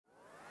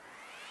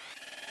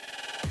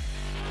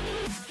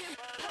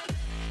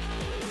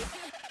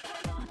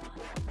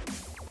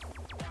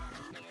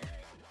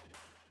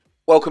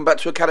Welcome back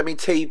to Academy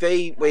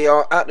TV. We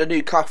are at the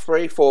new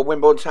Cuthbury for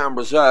Wimborne Town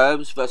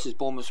Reserves versus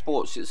Bournemouth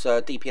Sports. It's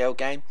a DPL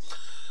game.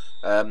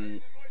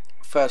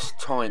 First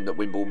time that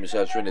Wimborne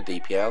Reserves are in a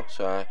DPL,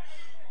 so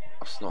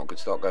that's not a good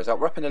start, guys.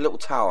 We're up in a little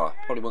tower.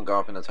 Probably won't go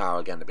up in the tower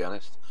again, to be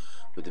honest.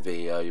 With the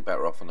video, you're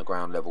better off on the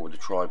ground level with the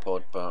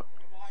tripod, but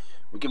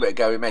we give it a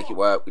go. We make it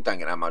work. We don't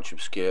get that much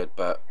obscured,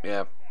 but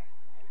yeah.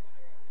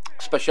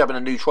 Especially having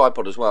a new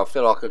tripod as well. I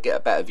feel like I could get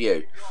a better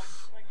view.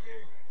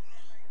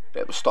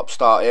 Bit of a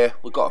stop-start here.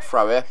 We've got a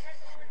throw here.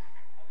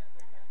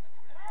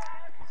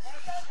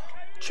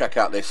 Check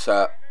out this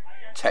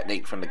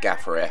technique from the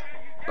gaffer here.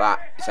 That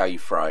is how you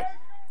throw.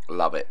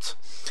 Love it.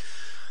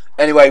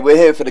 Anyway, we're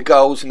here for the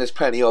goals, and there's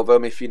plenty of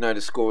them if you know the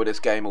score of this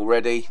game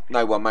already.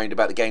 No one moaned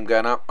about the game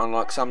going up,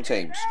 unlike some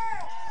teams.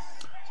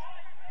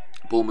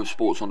 Bournemouth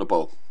Sports on the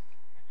ball.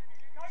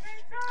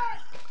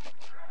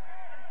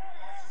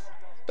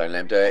 Don't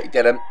let him do it. He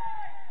didn't.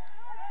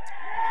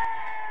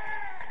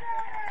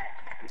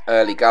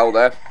 Early goal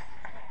there.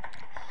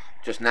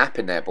 Just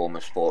napping there,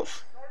 Bournemouth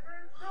Sports.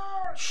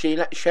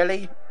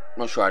 Shelley?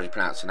 Not sure how to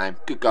pronounce the name.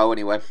 Good goal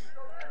anyway.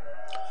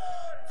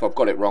 If I've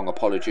got it wrong,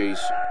 apologies.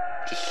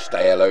 Just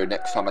stay hello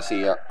next time I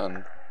see you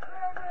and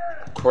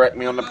correct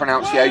me on the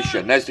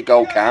pronunciation. There's the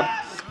goal cam.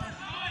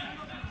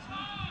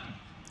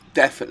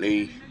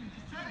 Definitely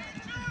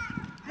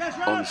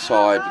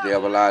onside with the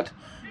other lad.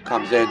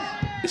 Comes in.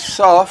 It's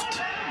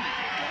soft.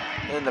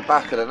 In the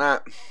back of the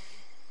net.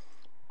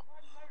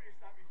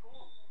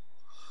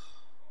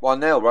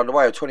 1-0, run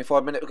away, a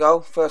 25-minute goal,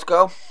 first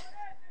goal.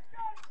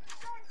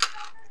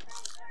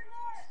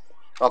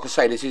 Like I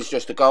say, this is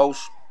just the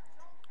goals.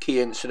 Key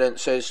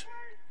incidences.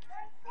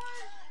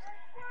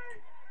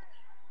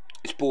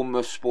 It's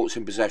Bournemouth Sports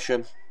in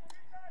possession.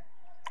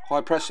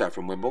 High press there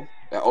from Wimborne.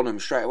 They're on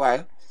him straight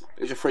away.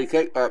 It's a free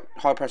kick, but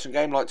high pressing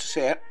game, like to see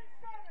it.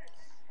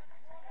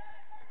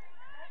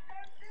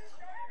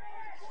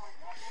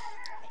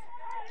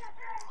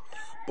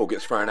 Ball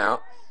gets thrown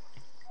out.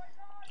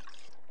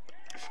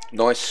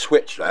 Nice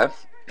switch there.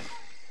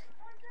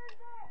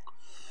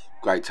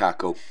 Great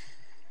tackle.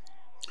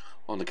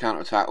 On the counter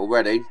attack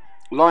already.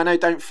 Lino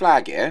don't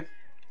flag here.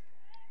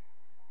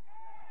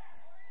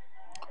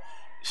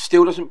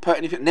 Still doesn't put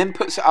anything. Then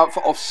puts it up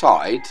for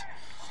offside.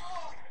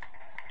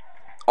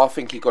 I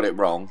think he got it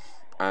wrong.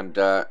 And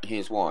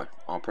here's why.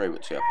 I'll prove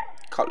it to you.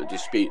 Couple of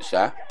disputes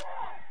there.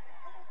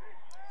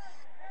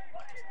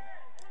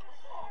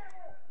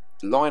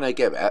 Lino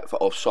give it for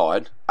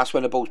offside. That's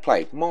when the ball's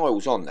played.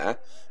 Miles on there.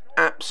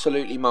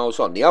 Absolutely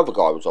miles on. The other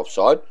guy was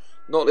offside,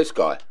 not this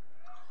guy.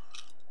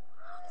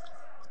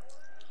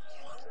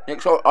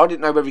 Next, I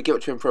didn't know whether he give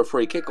it to him for a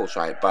free kick or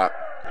something, but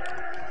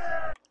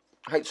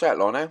I hate to say it,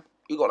 Lino,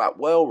 you got that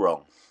well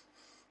wrong.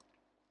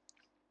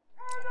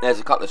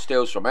 There's a couple of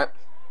steals from it.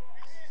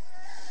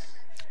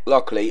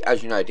 Luckily,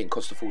 as you know, it didn't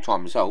cost a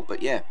full-time result,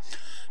 but yeah,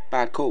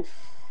 bad call.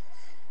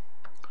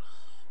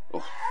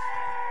 Oh.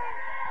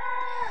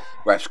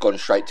 Ref's gone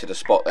straight to the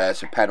spot there.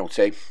 It's a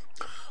penalty.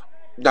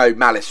 No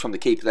malice from the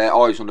keeper there.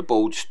 Eyes on the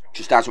ball.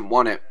 Just hasn't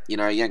won it. You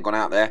know, he ain't gone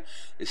out there.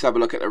 Let's have a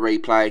look at the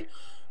replay.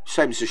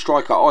 Same as the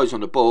striker. Eyes on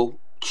the ball.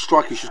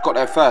 Striker's just got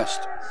there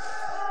first.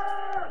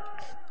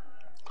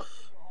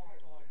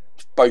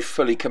 Both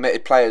fully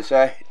committed players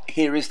there.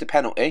 Here is the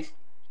penalty.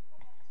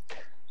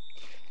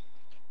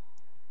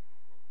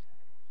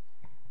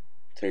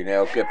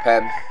 2-0. Good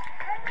pen.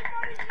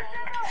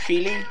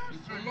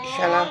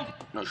 Shella?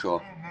 Not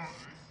sure.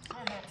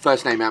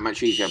 First name out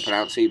much easier to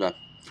pronounce either.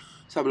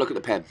 Let's have a look at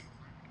the pen.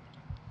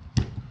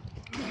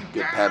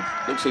 Good pen.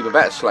 Looks even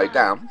better slowed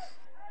down.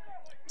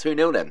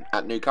 2-0 then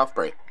at New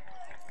Cuthbury.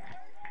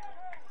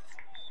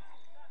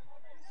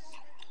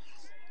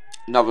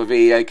 Another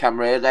video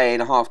camera here. Day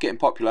and a half getting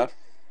popular.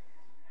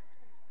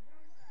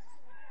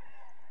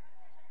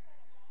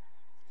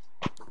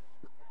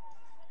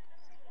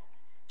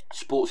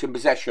 Sports in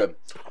possession.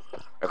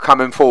 They're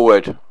coming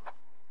forward.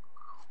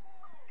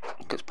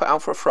 Gets put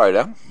out for a throw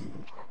there.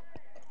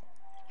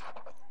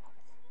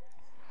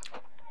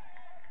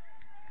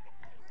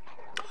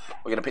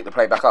 We're going to pick the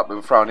play back up with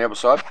a throw on the other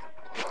side.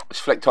 It's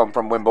flicked on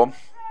from Wimborne.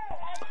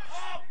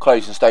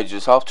 Closing stages of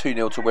this half.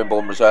 2-0 to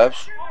Wimborne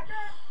Reserves.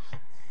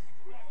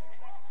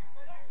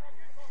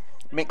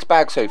 Mixed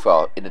bag so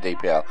far in the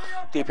DPL.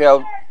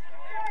 DPL,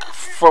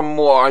 from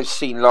what I've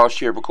seen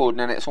last year recording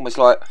in it, it's almost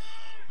like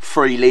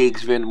 3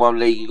 leagues within one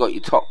league. You've got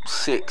your top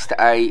 6 to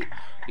 8.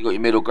 You've got your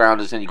middle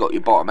grounders, and you've got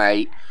your bottom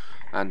 8.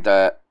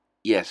 And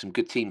yeah, some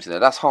good teams in there.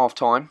 That's half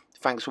time.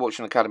 Thanks for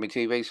watching Academy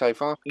TV so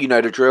far. You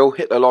know the drill.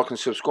 Hit the like and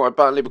subscribe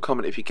button. Leave a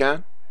comment if you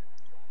can.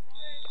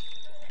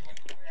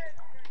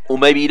 Or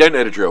maybe you don't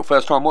know the drill.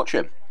 First time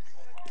watching.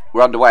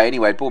 We're underway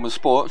anyway. Bournemouth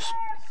Sports.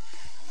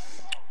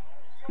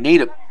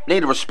 Need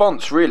a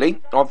response,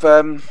 really. I've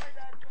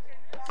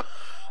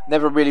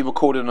never really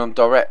recorded them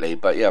directly.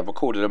 But yeah, I've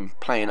recorded them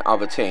playing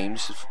other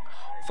teams.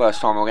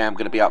 First time I am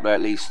going to be up there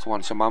at least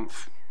once a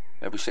month.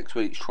 Every 6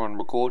 weeks trying to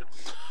record.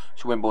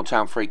 It's a Wimborne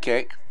Town free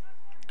kick.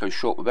 Goes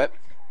short with it.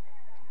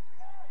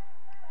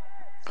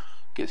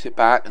 Gets it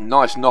back. A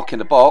nice knock in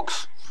the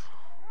box.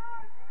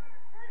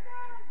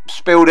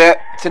 Spilled it.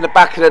 It's in the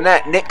back of the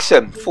net.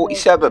 Nixon,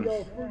 47.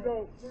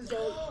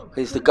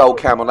 Here's the goal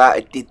cam on that.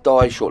 It did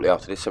die shortly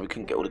after this, so we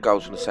couldn't get all the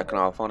goals in the second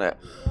half on it.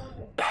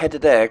 Header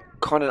there,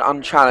 kind of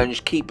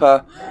unchallenged.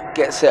 Keeper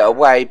gets it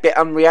away. Bit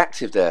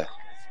unreactive there.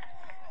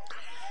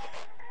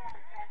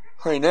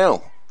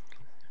 3-0.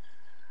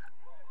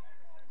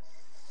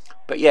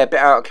 But yeah, a bit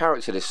out of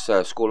character this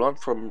scoreline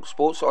from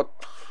Sports. Well,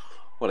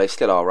 they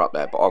still are up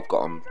there, but I've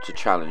got them to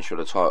challenge for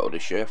the title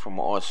this year from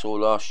what I saw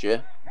last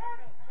year.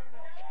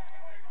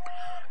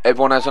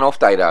 Everyone has an off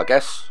day there, I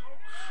guess.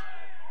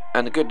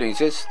 And the good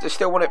news is, they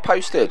still want it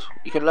posted.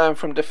 You can learn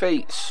from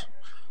defeats.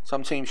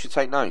 Some teams should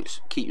take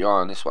notes. Keep your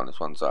eye on this one. This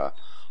one's a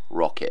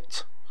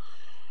rocket.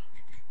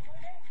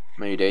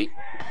 Moody.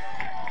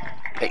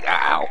 Pick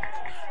that out.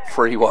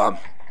 3-1.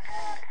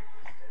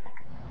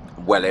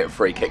 Well hit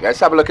free kick. Let's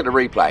have a look at the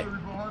replay.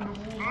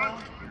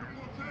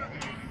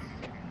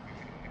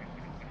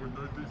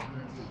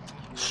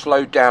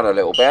 Slowed down a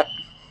little bit.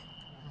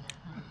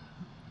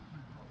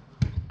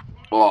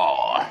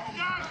 Oh.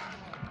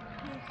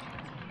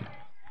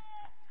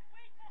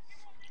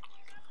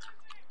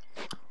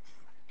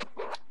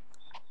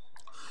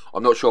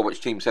 I'm not sure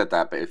which team said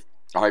that, but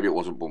I hope it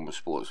wasn't Bournemouth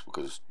Sports,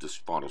 because the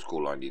final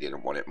scoreline, you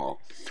didn't want it more.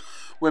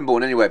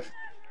 Wimborne anyway.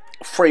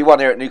 3-1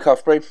 here at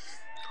Newcastle.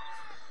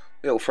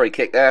 Little free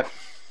kick there.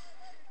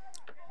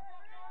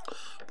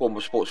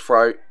 Bournemouth Sports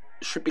throw.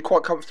 Should be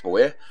quite comfortable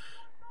here.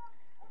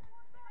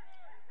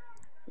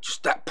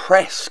 Just that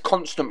press,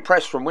 constant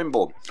press from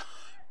Wimborne.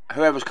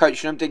 Whoever's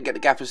coaching them didn't get the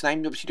gaffer's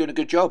name. Obviously doing a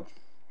good job.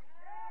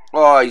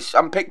 Oh, he's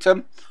unpicked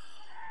him.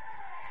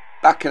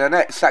 Back in the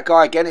net. It's that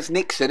guy again. It's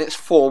Nixon. It's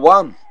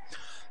 4-1.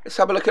 Let's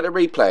have a look at the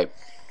replay.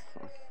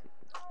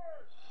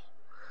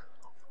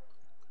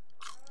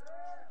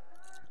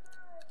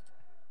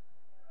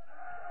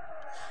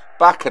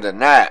 Back of the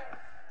net.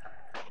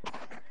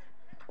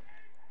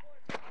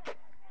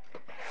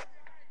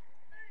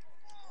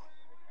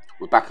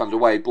 We're back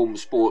underway.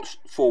 Bournemouth Sports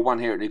 4-1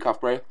 here at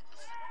Newcastle.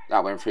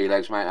 That went 3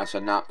 legs, mate. That's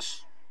a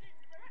nuts.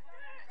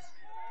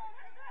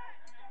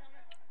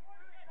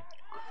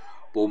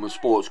 Bournemouth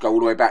Sports go all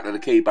the way back to the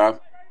keeper.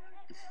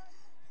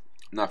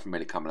 Nothing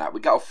really coming out. We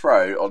got a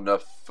throw on the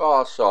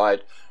far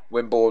side.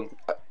 Wimborne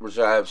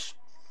reserves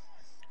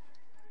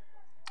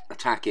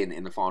attacking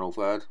in the final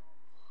third.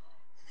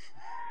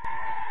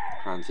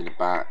 Hands in the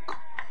back.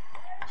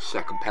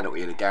 Second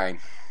penalty of the game.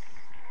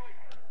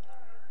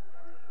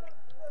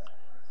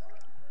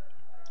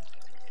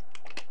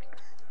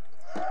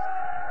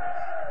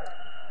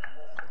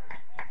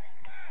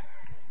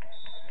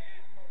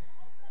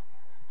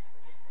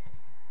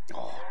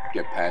 Oh,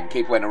 good pen.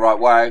 Keeper went the right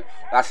way.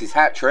 That's his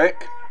hat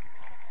trick.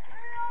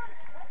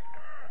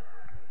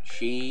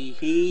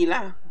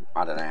 Sheila.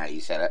 I don't know how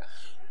you said it.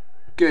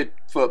 Good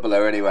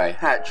footballer anyway.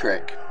 Hat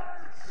trick.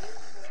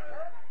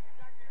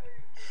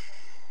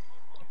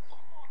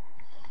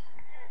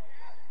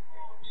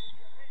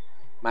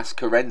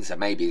 Mascarenza,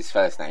 maybe his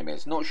first name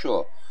is. Not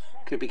sure.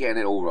 Could be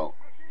getting it all wrong.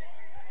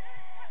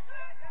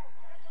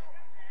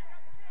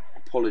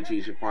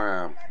 Apologies if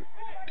I am.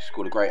 He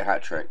scored a great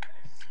hat trick.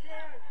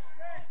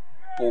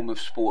 Bournemouth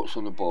Sports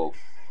on the ball.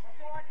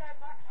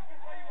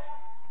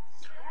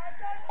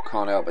 I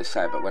can't help but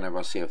say it, but whenever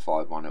I see a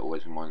 5-1, it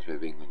always reminds me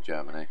of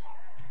England-Germany.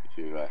 If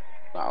you're that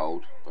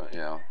old, but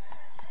yeah,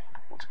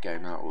 what a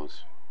game that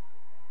was.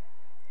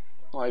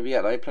 Not over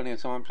yet though, plenty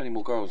of time, plenty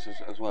more goals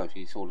as well if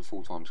you saw the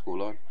full-time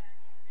scoreline.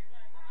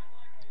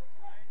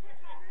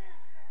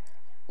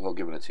 I got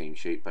given a team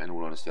sheet, but in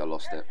all honesty I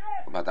lost it.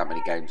 I've had that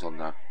many games on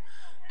the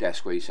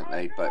desk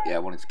recently, but yeah, I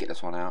wanted to get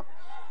this one out.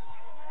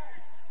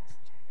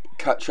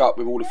 Catch up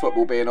with all the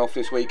football being off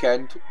this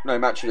weekend. No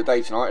match of the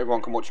day tonight,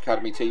 everyone can watch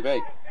Academy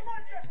TV.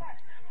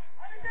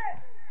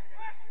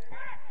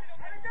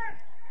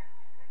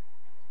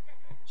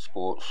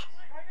 Sports.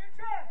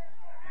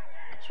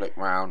 Flick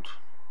round.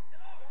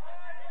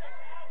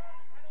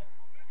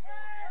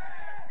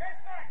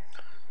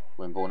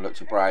 Wimborne looked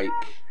to break.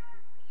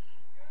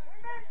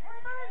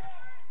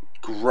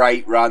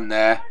 Great run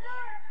there.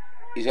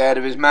 He's ahead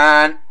of his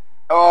man.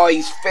 Oh,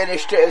 he's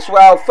finished it as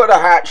well for the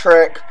hat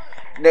trick.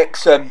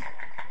 Nixon.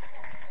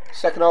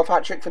 Second half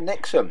hat trick for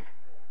Nixon.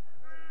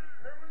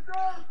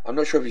 I'm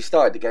not sure if he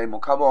started the game or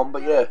come on,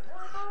 but yeah.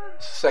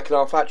 Second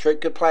half hat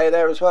trick. Good player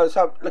there as well.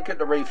 So look at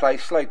the replay.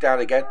 Slowed down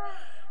again.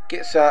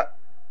 Gets not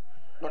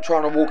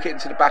trying to walk it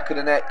into the back of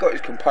the net. Got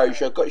his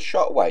composure. Got his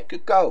shot away.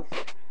 Good goal.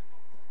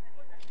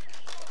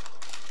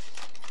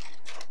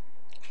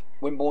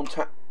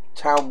 Wimborne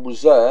Town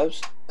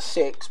reserves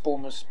 6.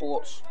 Bournemouth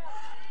Sports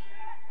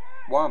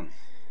 1.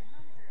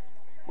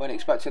 Weren't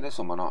expecting this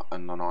on the night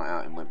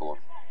out in Wimborne.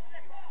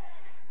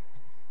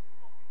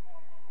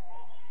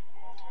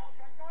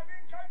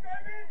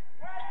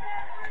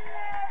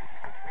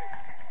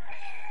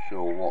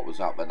 Sure what was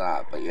up with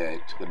that, but yeah,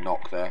 it took a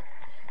knock there.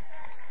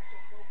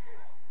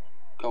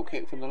 Goal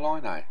kick from the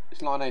line-A.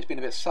 This line-A's been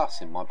a bit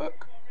sus in my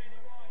book.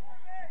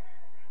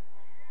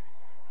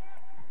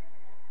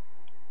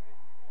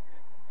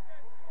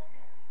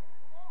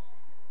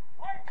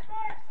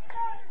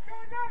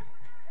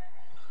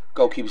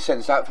 Goalkeeper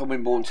sends that for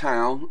Wimborne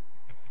Town.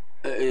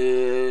 It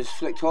is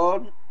flicked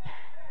on.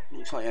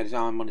 Looks like he had his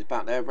arm on his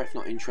back there. Ref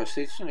not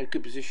interested. It's in a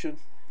good position.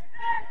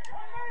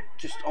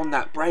 Just on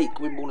that break,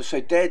 Wimborne is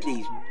so deadly.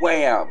 He's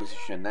way out of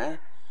position there.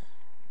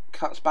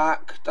 Cuts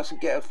back.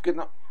 Doesn't get a good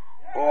enough.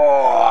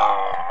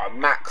 Oh,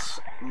 Max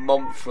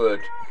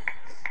Montford.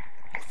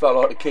 Felt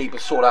like the keeper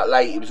saw that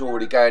late. He was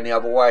already going the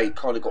other way.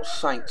 Kind of got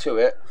sank to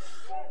it.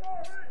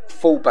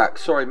 Fullback.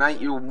 Sorry, mate.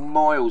 You're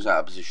miles out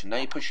of position there.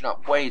 You're pushing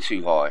up way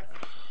too high.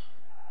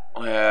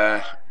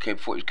 Keeper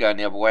thought he was going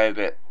the other way a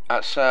bit.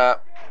 That's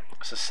a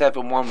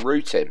 7-1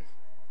 routine.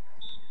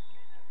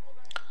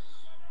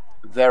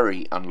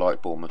 Very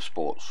unlike Bournemouth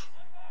Sports.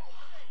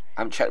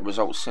 I haven't checked the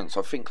results since.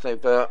 I think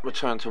they've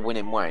returned to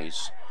winning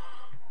ways.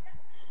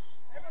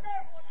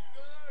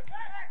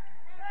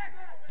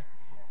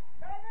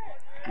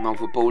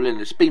 Montford ball in.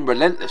 It's been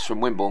relentless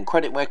from Wimborne.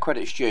 Credit where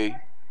credit's due.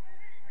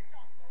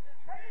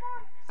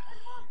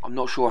 I'm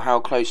not sure how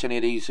close any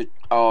of these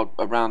are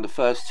around the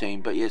first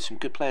team, but yeah, some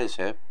good players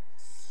here.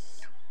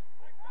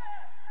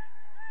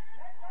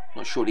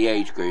 Not sure the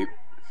age group.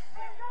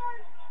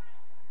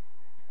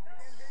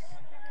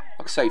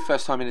 Like I say,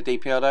 first time in the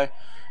DPL though.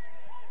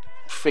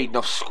 Feeding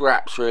off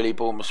scraps really,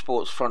 Bournemouth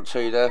Sports front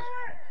two there.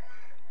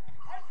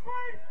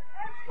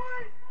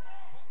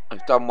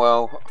 They've done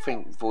well. I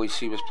think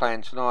Voicey was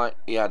playing tonight.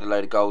 He had a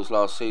load of goals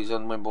last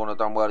season. Wimborne have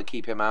done well to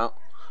keep him out.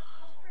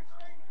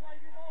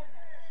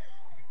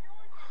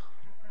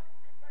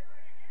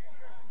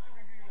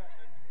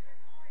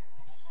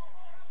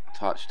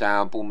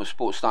 Touchdown. Bournemouth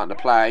Sports starting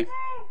to play.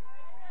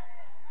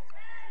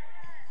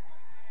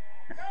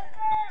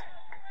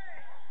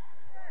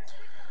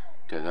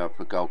 Goes up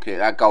for a goal kick.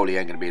 That goalie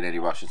ain't going to be in any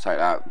rush to take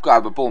that. Got to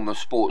have a Bournemouth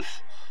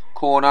Sports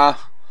corner.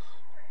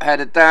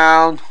 Headed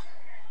down.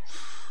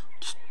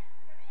 Just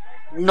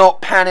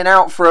not panning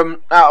out for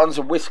him. That one's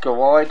a whisker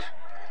wide.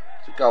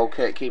 It's a goal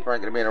kick. Keeper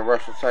ain't going to be in a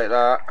rush to take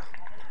that.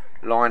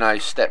 Lino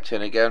stepped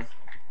in again.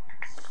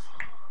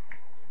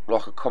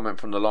 Like a comment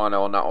from the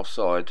Lino on that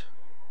offside.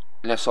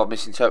 Unless I've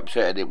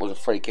misinterpreted it was a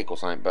free kick or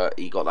something, but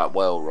he got that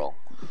well wrong.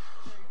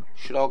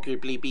 Should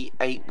arguably be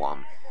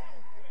 8-1.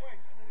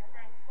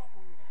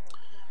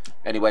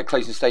 Anyway,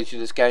 closing stage of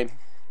this game.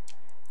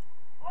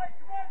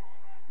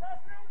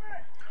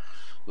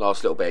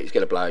 Last little bit. He's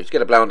going to blow. He's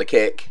going to blow on the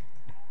kick.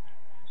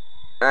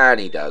 And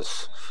he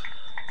does.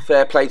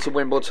 Fair play to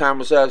Wimborne Town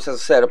reserves. As I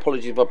said,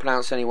 apologies if I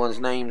pronounced anyone's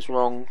names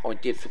wrong. I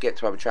did forget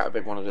to have a chat with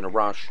everyone. I was in a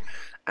rush.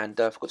 And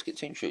forgot to get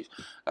team sheets.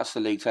 That's the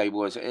league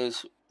table as it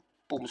is.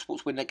 Bournemouth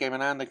Sports win their game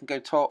in hand. They can go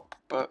top.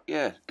 But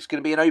yeah, it's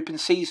going to be an open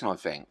season, I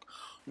think.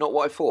 Not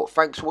what I thought.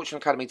 Thanks for watching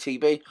Academy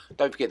TV.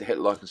 Don't forget to hit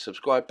the like and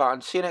subscribe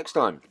button. See you next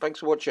time. Thanks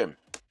for watching.